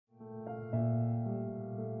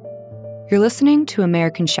You're listening to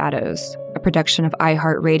American Shadows, a production of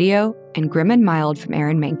iHeartRadio and Grim and Mild from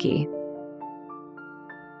Aaron Mahnke.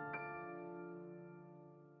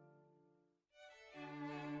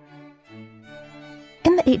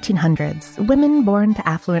 In the 1800s, women born to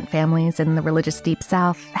affluent families in the religious Deep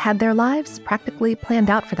South had their lives practically planned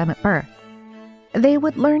out for them at birth. They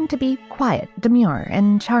would learn to be quiet, demure,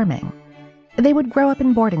 and charming. They would grow up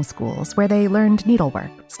in boarding schools where they learned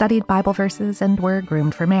needlework, studied Bible verses, and were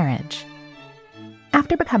groomed for marriage.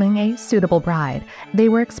 After becoming a suitable bride, they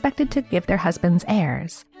were expected to give their husbands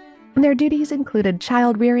heirs. Their duties included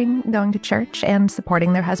child-rearing, going to church, and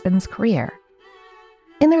supporting their husband's career.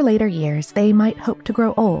 In their later years, they might hope to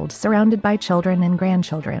grow old, surrounded by children and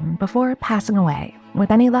grandchildren, before passing away, with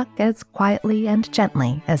any luck as quietly and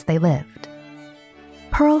gently as they lived.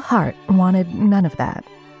 Pearl Hart wanted none of that.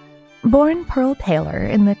 Born Pearl Taylor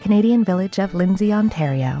in the Canadian village of Lindsay,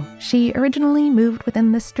 Ontario, she originally moved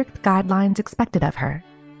within the strict guidelines expected of her.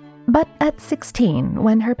 But at 16,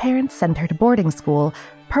 when her parents sent her to boarding school,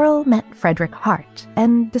 Pearl met Frederick Hart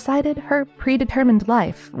and decided her predetermined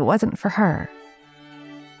life wasn't for her.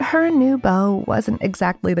 Her new beau wasn't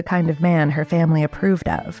exactly the kind of man her family approved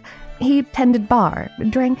of. He tended bar,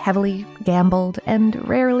 drank heavily, gambled, and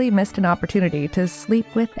rarely missed an opportunity to sleep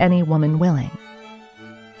with any woman willing.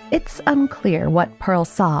 It's unclear what Pearl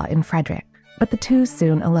saw in Frederick, but the two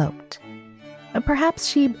soon eloped. Perhaps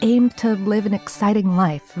she aimed to live an exciting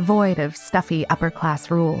life void of stuffy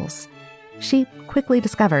upper-class rules. She quickly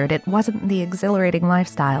discovered it wasn't the exhilarating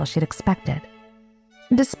lifestyle she'd expected.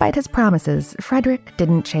 Despite his promises, Frederick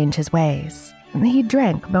didn't change his ways. He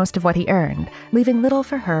drank most of what he earned, leaving little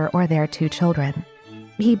for her or their two children.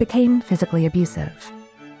 He became physically abusive.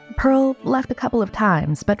 Pearl left a couple of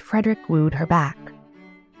times, but Frederick wooed her back.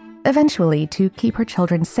 Eventually, to keep her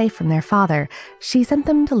children safe from their father, she sent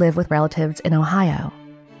them to live with relatives in Ohio.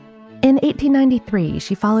 In 1893,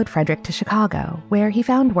 she followed Frederick to Chicago, where he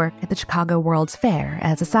found work at the Chicago World's Fair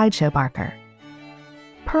as a sideshow barker.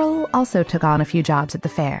 Pearl also took on a few jobs at the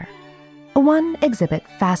fair. One exhibit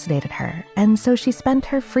fascinated her, and so she spent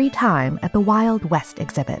her free time at the Wild West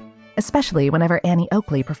exhibit, especially whenever Annie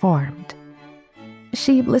Oakley performed.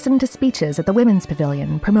 She listened to speeches at the Women's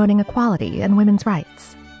Pavilion promoting equality and women's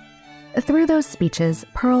rights. Through those speeches,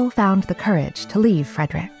 Pearl found the courage to leave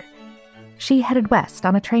Frederick. She headed west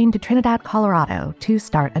on a train to Trinidad, Colorado to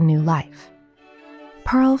start a new life.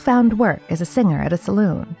 Pearl found work as a singer at a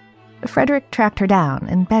saloon. Frederick tracked her down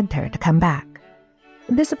and begged her to come back.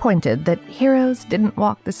 Disappointed that heroes didn't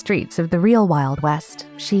walk the streets of the real Wild West,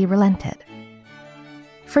 she relented.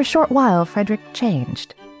 For a short while, Frederick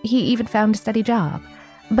changed. He even found a steady job,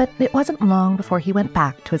 but it wasn't long before he went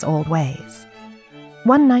back to his old ways.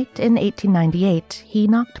 One night in 1898, he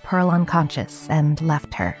knocked Pearl unconscious and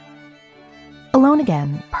left her. Alone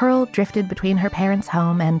again, Pearl drifted between her parents'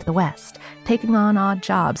 home and the West, taking on odd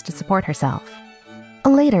jobs to support herself.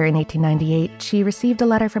 Later in 1898, she received a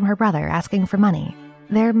letter from her brother asking for money.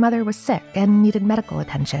 Their mother was sick and needed medical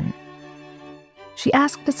attention. She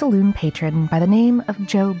asked a saloon patron by the name of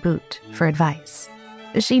Joe Boot for advice.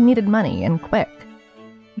 She needed money and quick.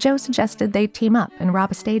 Joe suggested they team up and rob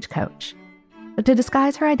a stagecoach. To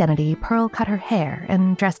disguise her identity, Pearl cut her hair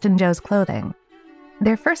and dressed in Joe's clothing.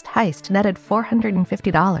 Their first heist netted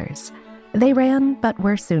 $450. They ran, but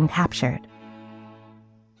were soon captured.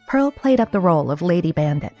 Pearl played up the role of Lady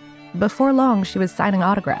Bandit. Before long, she was signing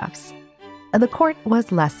autographs. The court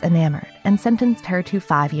was less enamored and sentenced her to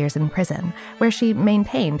 5 years in prison, where she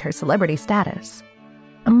maintained her celebrity status.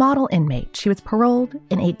 A model inmate, she was paroled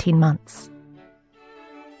in 18 months.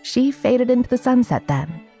 She faded into the sunset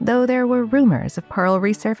then, though there were rumors of Pearl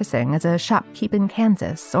resurfacing as a shopkeep in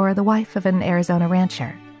Kansas or the wife of an Arizona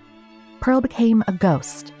rancher. Pearl became a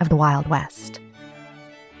ghost of the Wild West.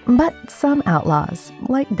 But some outlaws,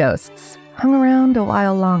 like ghosts, hung around a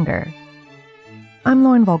while longer. I'm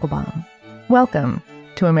Lauren Vogelbaum. Welcome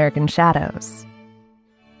to American Shadows.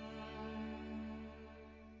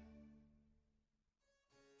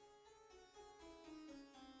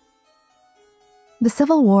 The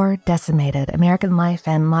Civil War decimated American life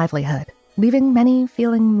and livelihood, leaving many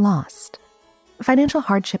feeling lost. Financial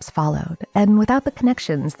hardships followed, and without the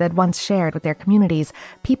connections they'd once shared with their communities,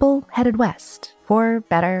 people headed west, for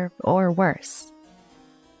better or worse.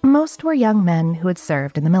 Most were young men who had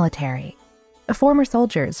served in the military. Former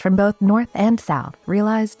soldiers from both North and South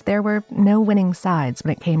realized there were no winning sides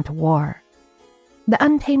when it came to war. The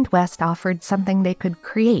untamed West offered something they could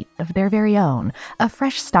create of their very own, a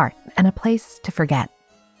fresh start and a place to forget.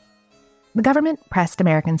 The government pressed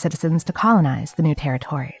American citizens to colonize the new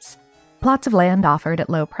territories. Plots of land offered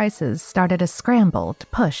at low prices started a scramble to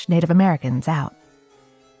push Native Americans out.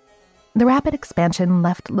 The rapid expansion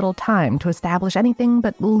left little time to establish anything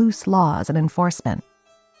but loose laws and enforcement.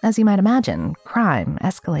 As you might imagine, crime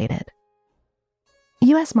escalated.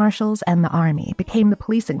 U.S. Marshals and the Army became the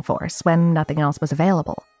policing force when nothing else was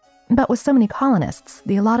available. But with so many colonists,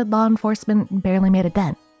 the allotted law enforcement barely made a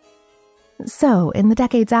dent. So, in the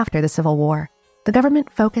decades after the Civil War, the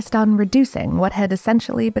government focused on reducing what had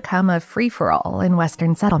essentially become a free-for-all in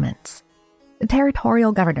Western settlements.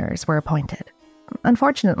 Territorial governors were appointed.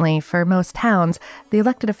 Unfortunately, for most towns, the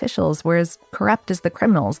elected officials were as corrupt as the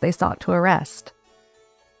criminals they sought to arrest.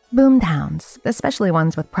 Boomtowns, especially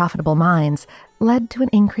ones with profitable mines, led to an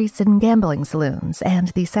increase in gambling saloons and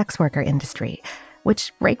the sex worker industry,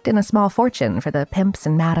 which raked in a small fortune for the pimps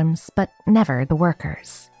and madams, but never the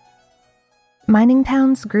workers. Mining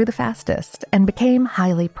towns grew the fastest and became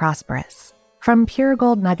highly prosperous. From pure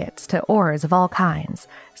gold nuggets to ores of all kinds,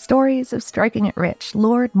 stories of striking it rich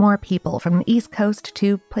lured more people from the East Coast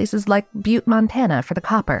to places like Butte, Montana for the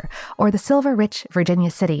copper, or the silver-rich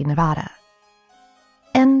Virginia City, Nevada.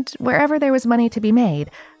 And wherever there was money to be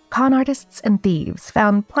made, con artists and thieves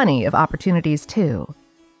found plenty of opportunities too.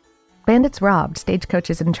 Bandits robbed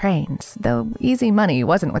stagecoaches and trains, though easy money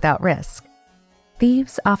wasn't without risk.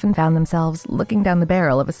 Thieves often found themselves looking down the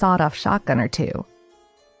barrel of a sawed-off shotgun or two.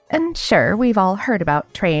 And sure, we've all heard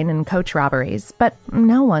about train and coach robberies, but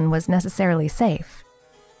no one was necessarily safe.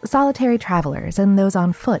 Solitary travelers and those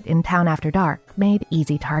on foot in town after dark made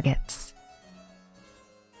easy targets.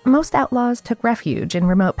 Most outlaws took refuge in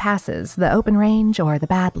remote passes, the open range, or the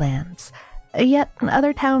Badlands. Yet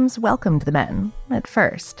other towns welcomed the men, at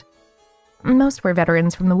first. Most were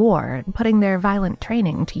veterans from the war, putting their violent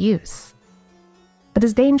training to use. But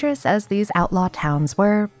as dangerous as these outlaw towns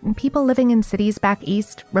were, people living in cities back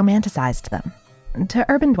east romanticized them. To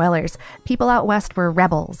urban dwellers, people out west were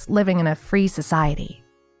rebels living in a free society.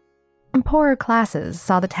 Poorer classes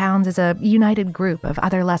saw the towns as a united group of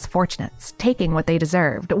other less fortunates, taking what they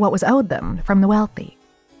deserved, what was owed them, from the wealthy.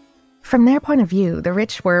 From their point of view, the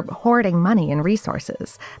rich were hoarding money and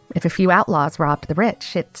resources. If a few outlaws robbed the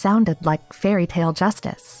rich, it sounded like fairy tale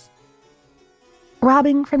justice.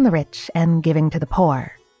 Robbing from the rich and giving to the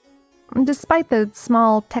poor. Despite the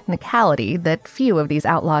small technicality that few of these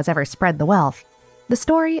outlaws ever spread the wealth, the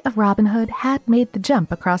story of Robin Hood had made the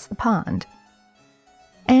jump across the pond.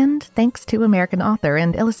 And, thanks to American author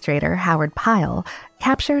and illustrator Howard Pyle,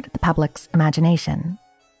 captured the public's imagination.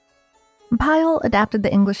 Pyle adapted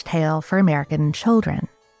the English tale for American children.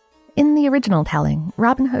 In the original telling,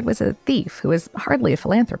 Robin Hood was a thief who was hardly a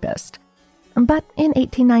philanthropist. But in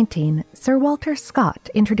 1819, Sir Walter Scott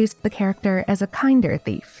introduced the character as a kinder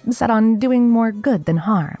thief, set on doing more good than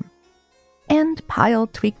harm. And Pyle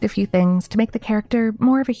tweaked a few things to make the character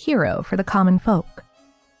more of a hero for the common folk.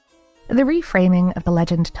 The reframing of the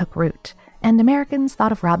legend took root, and Americans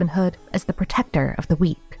thought of Robin Hood as the protector of the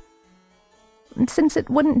weak. Since it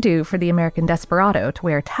wouldn't do for the American desperado to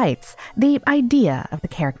wear tights, the idea of the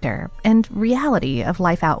character and reality of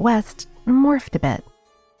life out west morphed a bit.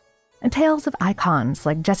 Tales of icons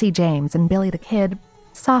like Jesse James and Billy the Kid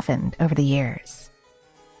softened over the years.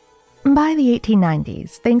 By the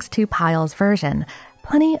 1890s, thanks to Pyle's version,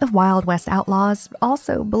 plenty of Wild West outlaws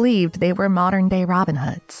also believed they were modern-day Robin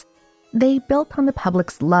Hoods. They built on the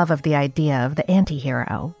public's love of the idea of the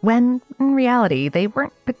anti-hero, when, in reality, they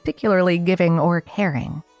weren't particularly giving or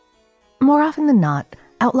caring. More often than not,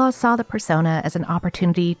 outlaws saw the persona as an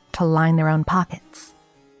opportunity to line their own pockets.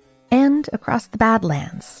 And across the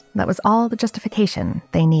Badlands, that was all the justification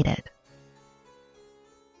they needed.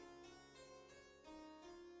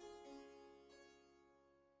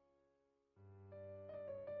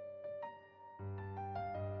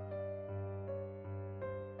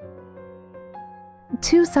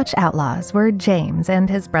 Two such outlaws were James and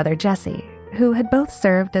his brother Jesse, who had both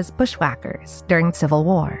served as bushwhackers during the Civil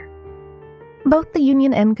War. Both the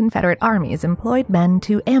Union and Confederate armies employed men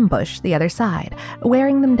to ambush the other side,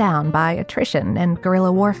 wearing them down by attrition and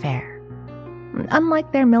guerrilla warfare.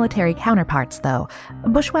 Unlike their military counterparts, though,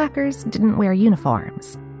 bushwhackers didn't wear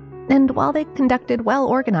uniforms. And while they conducted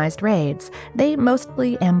well-organized raids, they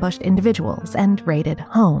mostly ambushed individuals and raided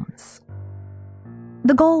homes.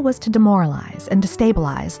 The goal was to demoralize and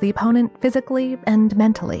destabilize the opponent physically and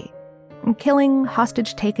mentally. Killing,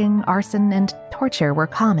 hostage-taking, arson, and torture were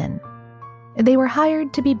common. They were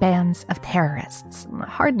hired to be bands of terrorists,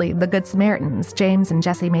 hardly the Good Samaritans James and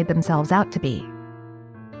Jesse made themselves out to be.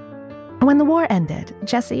 When the war ended,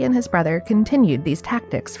 Jesse and his brother continued these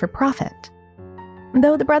tactics for profit.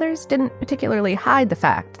 Though the brothers didn't particularly hide the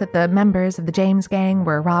fact that the members of the James gang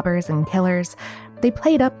were robbers and killers, they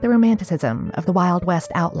played up the romanticism of the Wild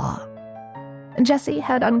West outlaw. Jesse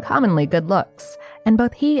had uncommonly good looks, and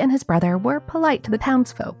both he and his brother were polite to the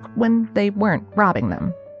townsfolk when they weren't robbing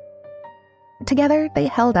them. Together, they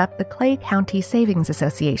held up the Clay County Savings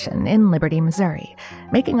Association in Liberty, Missouri,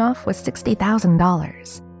 making off with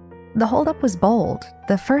 $60,000. The holdup was bold,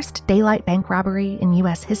 the first daylight bank robbery in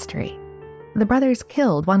U.S. history. The brothers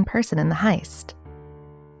killed one person in the heist.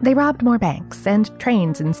 They robbed more banks and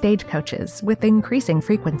trains and stagecoaches with increasing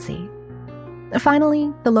frequency.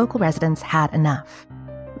 Finally, the local residents had enough.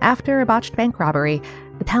 After a botched bank robbery,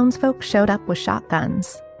 the townsfolk showed up with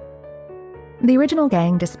shotguns. The original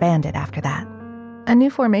gang disbanded after that. A new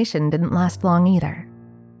formation didn't last long either.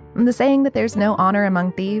 The saying that there's no honor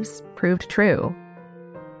among thieves proved true.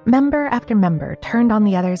 Member after member turned on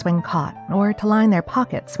the others when caught, or to line their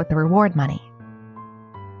pockets with the reward money.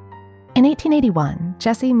 In 1881,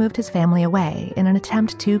 Jesse moved his family away in an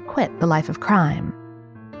attempt to quit the life of crime.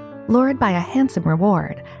 Lured by a handsome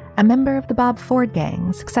reward, a member of the Bob Ford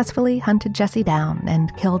gang successfully hunted Jesse down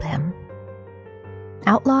and killed him.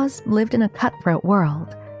 Outlaws lived in a cutthroat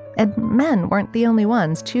world, and men weren't the only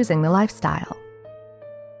ones choosing the lifestyle.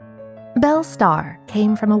 Belle Starr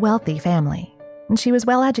came from a wealthy family. She was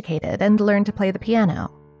well educated and learned to play the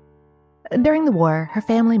piano. During the war, her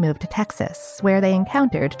family moved to Texas, where they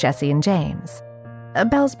encountered Jesse and James.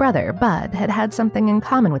 Belle's brother, Bud, had had something in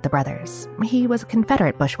common with the brothers. He was a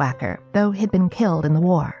Confederate bushwhacker, though he'd been killed in the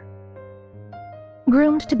war.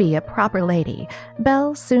 Groomed to be a proper lady,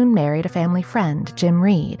 Belle soon married a family friend, Jim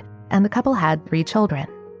Reed, and the couple had 3 children.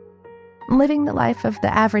 Living the life of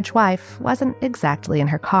the average wife wasn't exactly in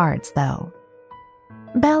her cards, though.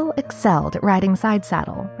 Belle excelled at riding side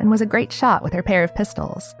saddle and was a great shot with her pair of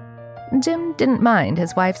pistols. Jim didn't mind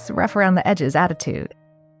his wife's rough-around-the-edges attitude.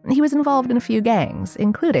 He was involved in a few gangs,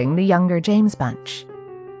 including the younger James Bunch.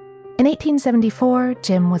 In 1874,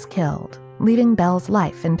 Jim was killed, leaving Belle's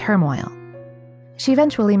life in turmoil. She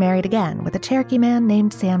eventually married again with a Cherokee man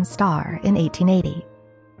named Sam Starr in 1880.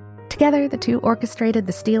 Together, the two orchestrated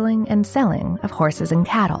the stealing and selling of horses and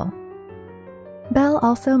cattle. Belle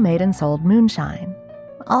also made and sold moonshine.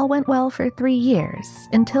 All went well for 3 years,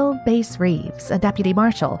 until Bass Reeves, a deputy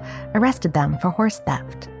marshal, arrested them for horse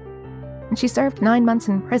theft. She served 9 months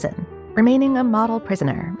in prison, remaining a model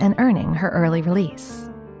prisoner and earning her early release.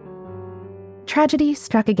 Tragedy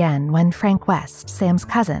struck again when Frank West, Sam's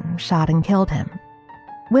cousin, shot and killed him.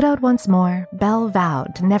 Widowed once more, Belle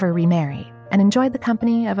vowed to never remarry and enjoyed the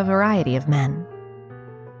company of a variety of men.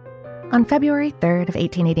 On February 3rd of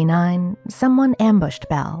 1889, someone ambushed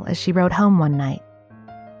Belle as she rode home one night.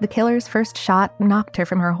 The killer's first shot knocked her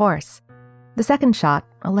from her horse. The second shot,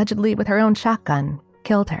 allegedly with her own shotgun,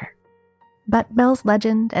 killed her. But Belle's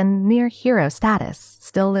legend and near-hero status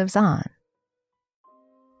still lives on.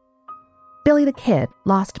 Billy the Kid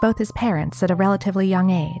lost both his parents at a relatively young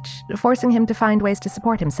age, forcing him to find ways to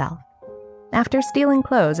support himself. After stealing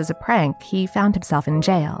clothes as a prank, he found himself in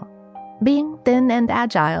jail. Being thin and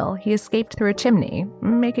agile, he escaped through a chimney,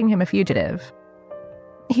 making him a fugitive.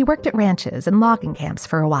 He worked at ranches and logging camps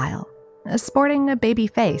for a while. Sporting a baby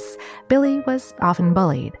face, Billy was often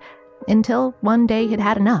bullied, until one day he'd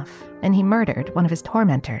had enough, and he murdered one of his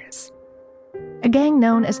tormentors. A gang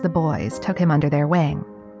known as the Boys took him under their wing.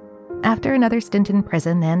 After another stint in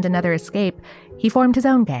prison and another escape, he formed his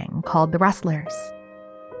own gang called the Rustlers.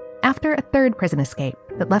 After a third prison escape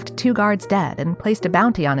that left 2 guards dead and placed a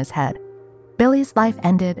bounty on his head, Billy's life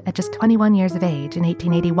ended at just 21 years of age in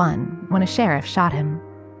 1881 when a sheriff shot him.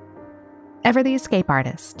 Ever the escape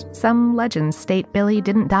artist, some legends state Billy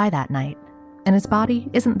didn't die that night, and his body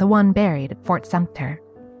isn't the one buried at Fort Sumter.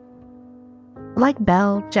 Like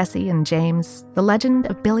Belle, Jesse, and James, the legend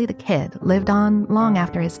of Billy the Kid lived on long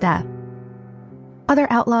after his death. Other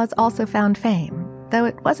outlaws also found fame, though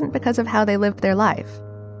it wasn't because of how they lived their life.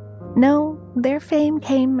 No, their fame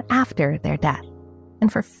came after their death,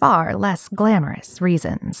 and for far less glamorous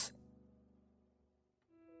reasons.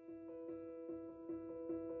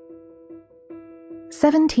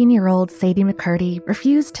 "17-year-old Sadie McCurdy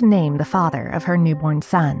refused to name the father of her newborn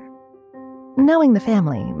son. Knowing the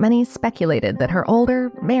family, many speculated that her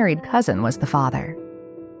older, married cousin was the father.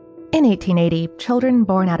 In 1880, children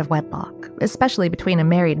born out of wedlock, especially between a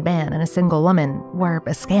married man and a single woman, were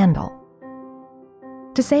a scandal.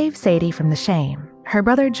 To save Sadie from the shame, her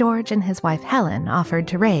brother George and his wife Helen offered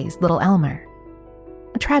to raise little Elmer.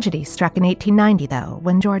 A tragedy struck in 1890, though,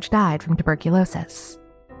 when George died from tuberculosis.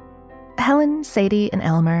 Helen, Sadie, and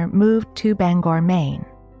Elmer moved to Bangor, Maine.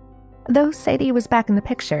 Though Sadie was back in the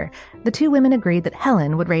picture, the two women agreed that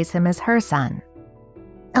Helen would raise him as her son.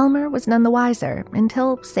 Elmer was none the wiser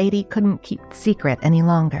until Sadie couldn't keep the secret any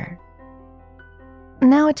longer.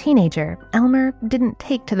 Now a teenager, Elmer didn't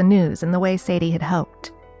take to the news in the way Sadie had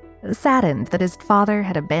hoped. Saddened that his father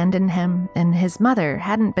had abandoned him and his mother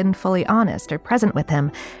hadn't been fully honest or present with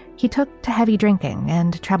him, he took to heavy drinking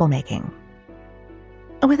and troublemaking.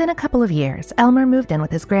 Within a couple of years, Elmer moved in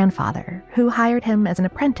with his grandfather, who hired him as an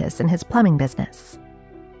apprentice in his plumbing business.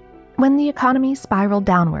 When the economy spiraled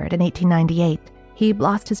downward in 1898, he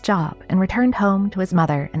lost his job and returned home to his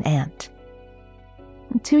mother and aunt.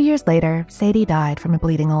 2 years later, Sadie died from a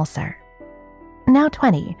bleeding ulcer. Now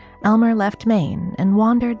 20, Elmer left Maine and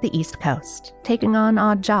wandered the East Coast, taking on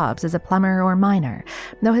odd jobs as a plumber or miner,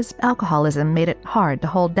 though his alcoholism made it hard to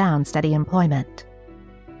hold down steady employment.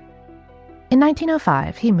 In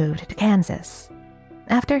 1905, he moved to Kansas.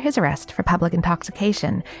 After his arrest for public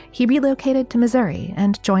intoxication, he relocated to Missouri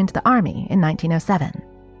and joined the Army in 1907.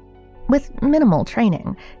 With minimal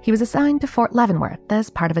training, he was assigned to Fort Leavenworth as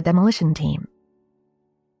part of a demolition team.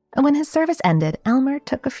 When his service ended, Elmer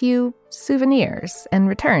took a few souvenirs and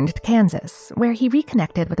returned to Kansas, where he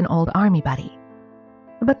reconnected with an old Army buddy.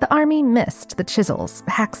 But the Army missed the chisels,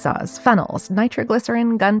 hacksaws, funnels,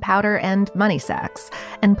 nitroglycerin, gunpowder, and money sacks,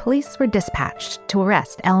 and police were dispatched to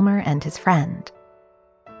arrest Elmer and his friend.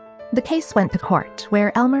 The case went to court,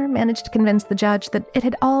 where Elmer managed to convince the judge that it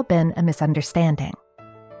had all been a misunderstanding.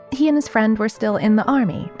 He and his friend were still in the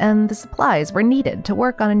Army, and the supplies were needed to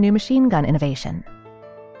work on a new machine gun innovation.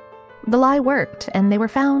 The lie worked, and they were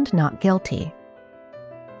found not guilty.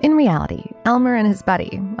 In reality, Elmer and his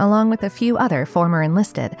buddy, along with a few other former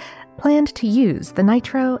enlisted, planned to use the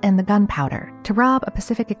nitro and the gunpowder to rob a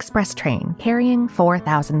Pacific Express train carrying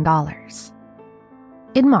 $4,000.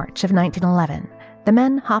 In March of 1911, the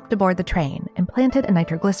men hopped aboard the train and planted a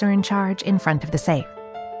nitroglycerin charge in front of the safe.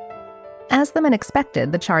 As the men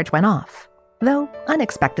expected, the charge went off, though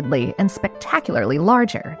unexpectedly and spectacularly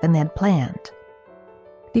larger than they had planned.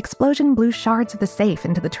 The explosion blew shards of the safe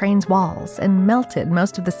into the train's walls and melted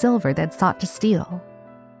most of the silver they'd sought to steal.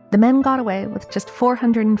 The men got away with just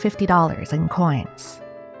 $450 in coins.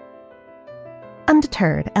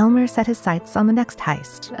 Undeterred, Elmer set his sights on the next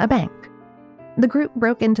heist, a bank. The group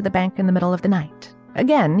broke into the bank in the middle of the night.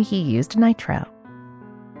 Again, he used nitro.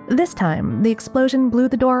 This time, the explosion blew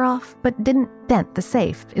the door off, but didn't dent the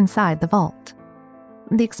safe inside the vault.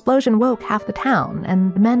 The explosion woke half the town,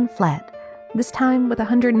 and the men fled, this time with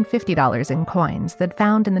 $150 in coins they'd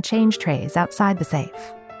found in the change trays outside the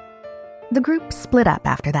safe. The group split up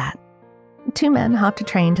after that. 2 men hopped a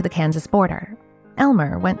train to the Kansas border.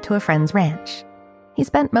 Elmer went to a friend's ranch. He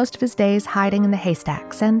spent most of his days hiding in the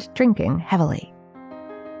haystacks and drinking heavily.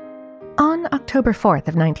 On October 4th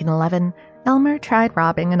of 1911, Elmer tried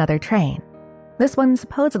robbing another train. This one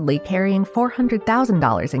supposedly carrying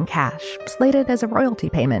 $400,000 in cash, slated as a royalty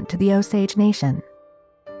payment to the Osage Nation.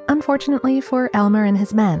 Unfortunately for Elmer and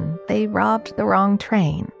his men, they robbed the wrong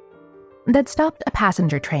train. They'd stopped a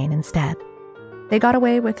passenger train instead. They got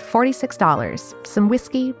away with $46, some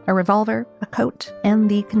whiskey, a revolver, a coat, and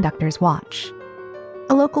the conductor's watch.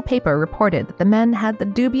 A local paper reported that the men had the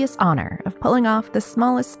dubious honor of pulling off the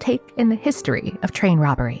smallest take in the history of train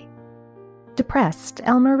robbery. Depressed,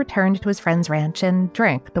 Elmer returned to his friend's ranch and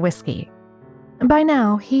drank the whiskey. By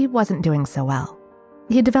now, he wasn't doing so well.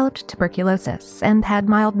 He had developed tuberculosis and had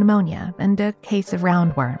mild pneumonia and a case of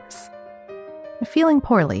roundworms. Feeling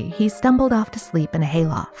poorly, he stumbled off to sleep in a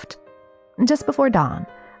hayloft. Just before dawn,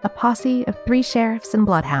 a posse of 3 sheriffs and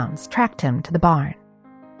bloodhounds tracked him to the barn.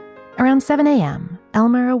 Around 7 a.m.,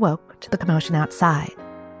 Elmer awoke to the commotion outside.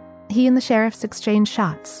 He and the sheriffs exchanged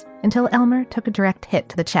shots until Elmer took a direct hit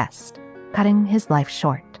to the chest, cutting his life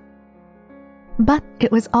short. But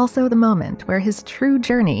it was also the moment where his true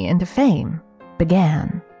journey into fame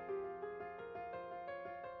began.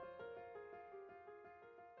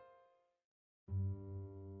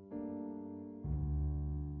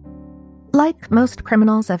 Like most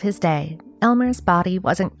criminals of his day, Elmer's body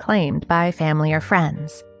wasn't claimed by family or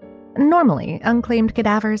friends. Normally, unclaimed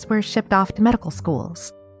cadavers were shipped off to medical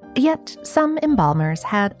schools. Yet, some embalmers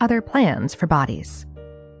had other plans for bodies.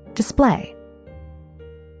 Display.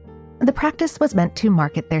 The practice was meant to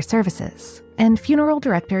market their services, and funeral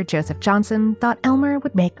director Joseph Johnson thought Elmer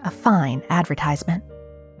would make a fine advertisement.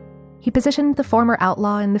 He positioned the former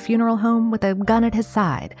outlaw in the funeral home with a gun at his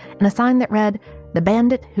side and a sign that read, "The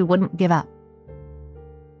Bandit Who Wouldn't Give Up."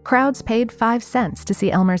 Crowds paid 5 cents to see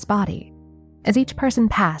Elmer's body. As each person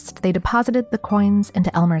passed, they deposited the coins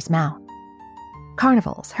into Elmer's mouth.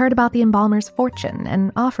 Carnivals heard about the embalmer's fortune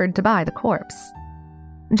and offered to buy the corpse.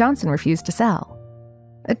 Johnson refused to sell.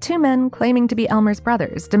 2 men claiming to be Elmer's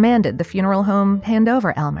brothers demanded the funeral home hand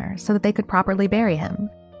over Elmer so that they could properly bury him.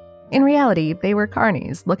 In reality, they were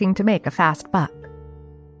carnies looking to make a fast buck.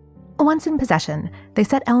 Once in possession, they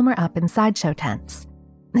set Elmer up in sideshow tents.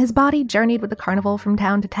 His body journeyed with the carnival from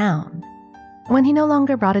town to town. When he no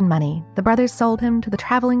longer brought in money, the brothers sold him to the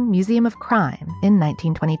Traveling Museum of Crime in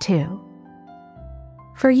 1922.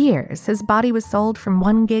 For years, his body was sold from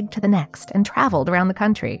one gig to the next and traveled around the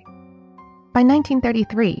country. By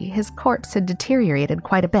 1933, his corpse had deteriorated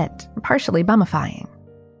quite a bit, partially bummifying.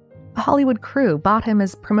 A Hollywood crew bought him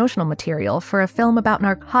as promotional material for a film about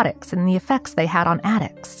narcotics and the effects they had on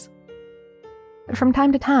addicts. From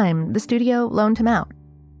time to time, the studio loaned him out.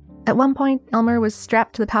 At one point, Elmer was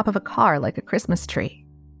strapped to the top of a car like a Christmas tree.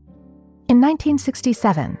 In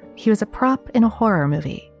 1967, he was a prop in a horror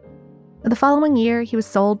movie. The following year, he was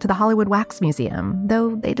sold to the Hollywood Wax Museum,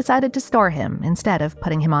 though they decided to store him instead of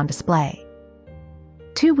putting him on display.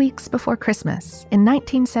 2 weeks before Christmas, in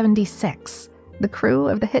 1976, the crew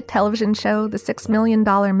of the hit television show The $6 Million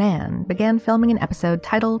Man began filming an episode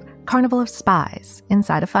titled Carnival of Spies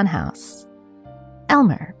inside a funhouse.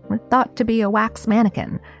 Elmer, thought to be a wax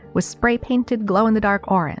mannequin, was spray-painted glow-in-the-dark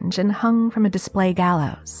orange and hung from a display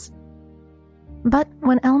gallows. But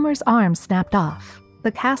when Elmer's arm snapped off,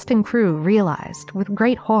 the cast and crew realized, with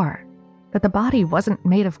great horror, that the body wasn't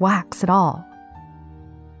made of wax at all.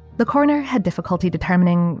 The coroner had difficulty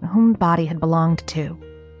determining whom the body had belonged to.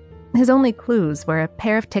 His only clues were a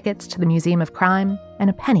pair of tickets to the Museum of Crime and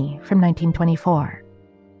a penny from 1924.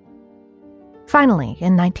 Finally,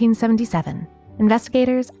 in 1977,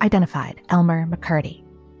 investigators identified Elmer McCurdy.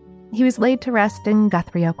 He was laid to rest in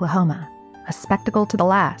Guthrie, Oklahoma, a spectacle to the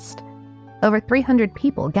last. Over 300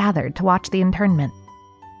 people gathered to watch the internment.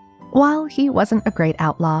 While he wasn't a great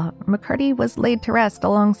outlaw, McCurdy was laid to rest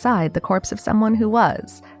alongside the corpse of someone who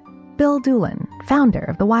was, Bill Doolin, founder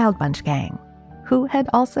of the Wild Bunch Gang, who had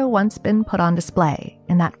also once been put on display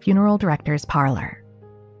in that funeral director's parlor.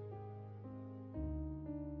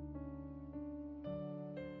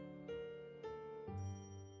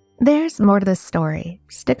 There's more to this story.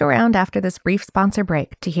 Stick around after this brief sponsor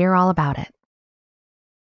break to hear all about it.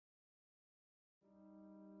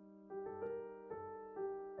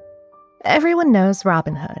 Everyone knows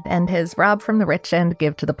Robin Hood and his rob from the rich and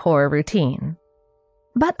give to the poor routine.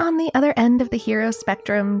 But on the other end of the hero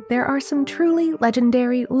spectrum, there are some truly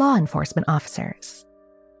legendary law enforcement officers.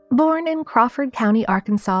 Born in Crawford County,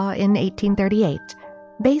 Arkansas in 1838,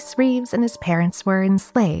 Bass Reeves and his parents were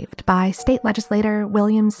enslaved by state legislator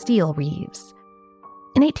William Steele Reeves.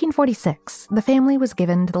 In 1846, the family was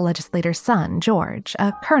given to the legislator's son, George,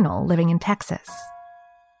 a colonel living in Texas.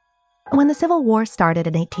 When the Civil War started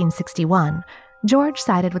in 1861, George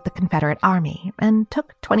sided with the Confederate Army and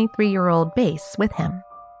took 23-year-old Bass with him.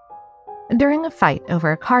 During a fight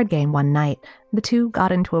over a card game one night, the two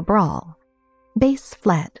got into a brawl. Bass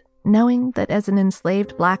fled, knowing that as an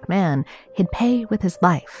enslaved black man, he'd pay with his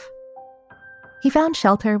life. He found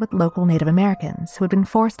shelter with local Native Americans who had been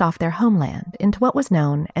forced off their homeland into what was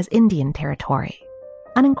known as Indian Territory,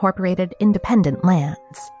 unincorporated independent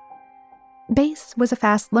lands. Bass was a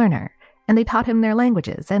fast learner, and they taught him their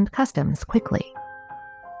languages and customs quickly.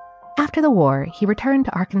 After the war, he returned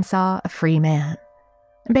to Arkansas a free man.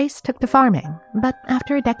 Bass took to farming, but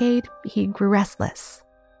after a decade, he grew restless.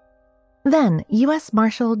 Then, U.S.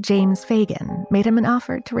 Marshal James Fagan made him an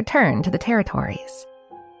offer to return to the territories.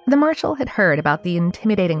 The marshal had heard about the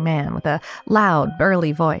intimidating man with a loud,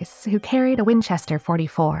 burly voice who carried a Winchester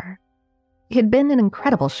 .44. He had been an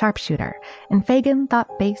incredible sharpshooter, and Fagan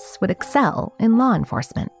thought Bass would excel in law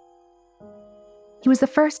enforcement. He was the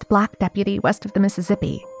first black deputy west of the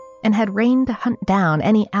Mississippi and had reigned to hunt down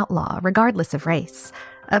any outlaw regardless of race,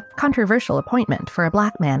 a controversial appointment for a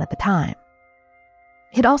black man at the time.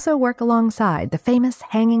 He'd also work alongside the famous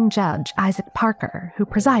hanging judge Isaac Parker, who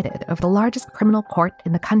presided over the largest criminal court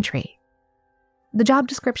in the country. The job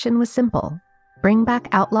description was simple: bring back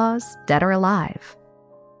outlaws, dead or alive.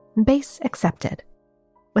 Bass accepted.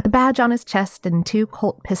 With a badge on his chest and 2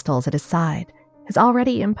 Colt pistols at his side, his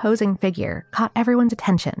already imposing figure caught everyone's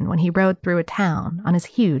attention when he rode through a town on his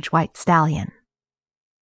huge white stallion.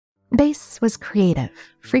 Bass was creative,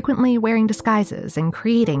 frequently wearing disguises and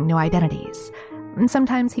creating new identities.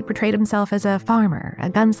 Sometimes he portrayed himself as a farmer, a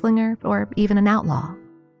gunslinger, or even an outlaw.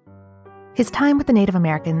 His time with the Native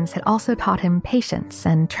Americans had also taught him patience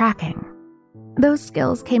and tracking. Those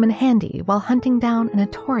skills came in handy while hunting down a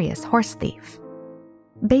notorious horse thief.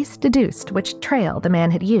 Bass deduced which trail the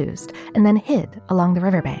man had used and then hid along the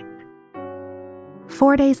riverbank.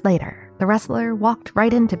 4 days later, the rustler walked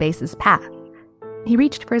right into Bass's path. He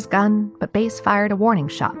reached for his gun, but Bass fired a warning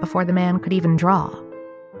shot before the man could even draw.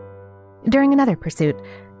 During another pursuit,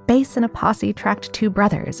 Bass and a posse tracked 2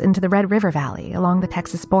 brothers into the Red River Valley along the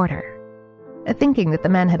Texas border. Thinking that the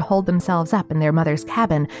men had holed themselves up in their mother's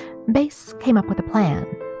cabin, Bass came up with a plan.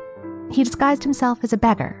 He disguised himself as a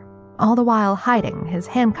beggar, all the while hiding his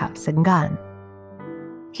handcuffs and gun.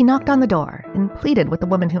 He knocked on the door and pleaded with the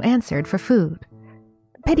woman who answered for food.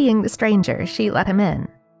 Pitying the stranger, she let him in.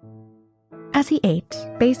 As he ate,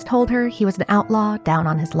 Bass told her he was an outlaw down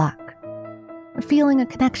on his luck. Feeling a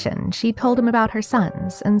connection, she told him about her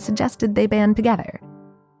sons and suggested they band together.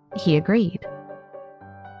 He agreed.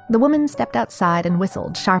 The woman stepped outside and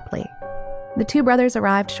whistled sharply. The two brothers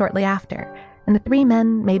arrived shortly after, and the three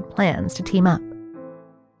men made plans to team up.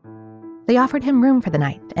 They offered him room for the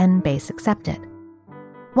night, and Bass accepted.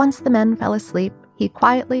 Once the men fell asleep, he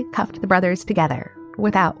quietly cuffed the brothers together,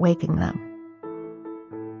 without waking them.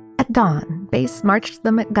 At dawn, Bass marched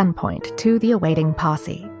them at gunpoint to the awaiting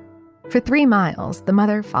posse. For 3 miles, the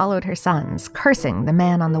mother followed her sons, cursing the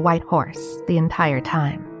man on the white horse the entire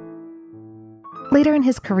time. Later in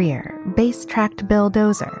his career, Bass tracked Bill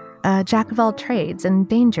Dozer, a jack-of-all-trades and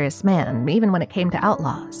dangerous man even when it came to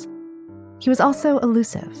outlaws. He was also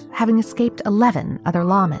elusive, having escaped 11 other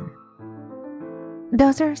lawmen.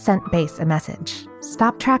 Dozer sent Bass a message: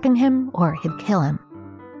 stop tracking him or he'd kill him.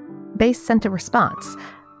 Bass sent a response.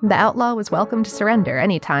 The outlaw was welcome to surrender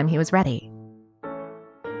any time he was ready.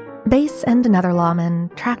 Bass and another lawman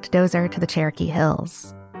tracked Dozer to the Cherokee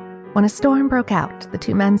Hills. When a storm broke out, the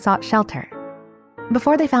 2 men sought shelter.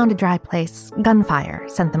 Before they found a dry place, gunfire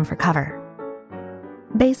sent them for cover.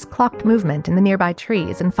 Bass clocked movement in the nearby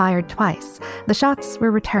trees and fired twice. The shots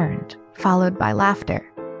were returned, followed by laughter.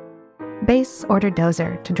 Bass ordered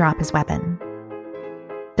Dozer to drop his weapon.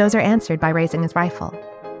 Dozer answered by raising his rifle.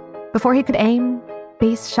 Before he could aim,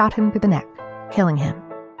 Bass shot him through the neck, killing him.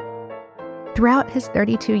 Throughout his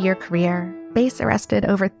 32-year career, Bass arrested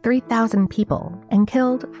over 3,000 people and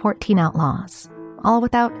killed 14 outlaws, all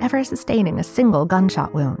without ever sustaining a single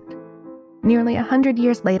gunshot wound. Nearly 100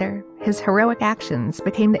 years later, his heroic actions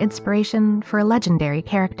became the inspiration for a legendary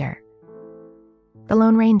character, the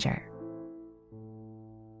Lone Ranger.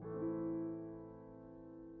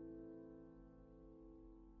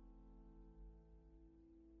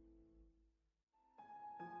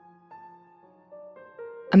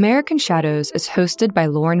 American Shadows is hosted by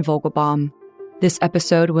Lauren Vogelbaum. This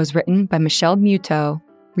episode was written by Michelle Muto,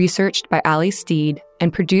 researched by Ali Steed,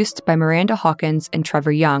 and produced by Miranda Hawkins and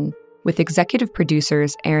Trevor Young, with executive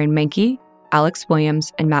producers Aaron Mahnke, Alex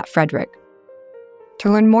Williams, and Matt Frederick. To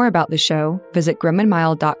learn more about the show, visit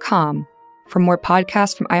grimandmild.com. For more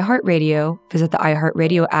podcasts from iHeartRadio, visit the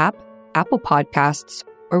iHeartRadio app, Apple Podcasts,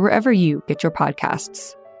 or wherever you get your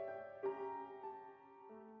podcasts.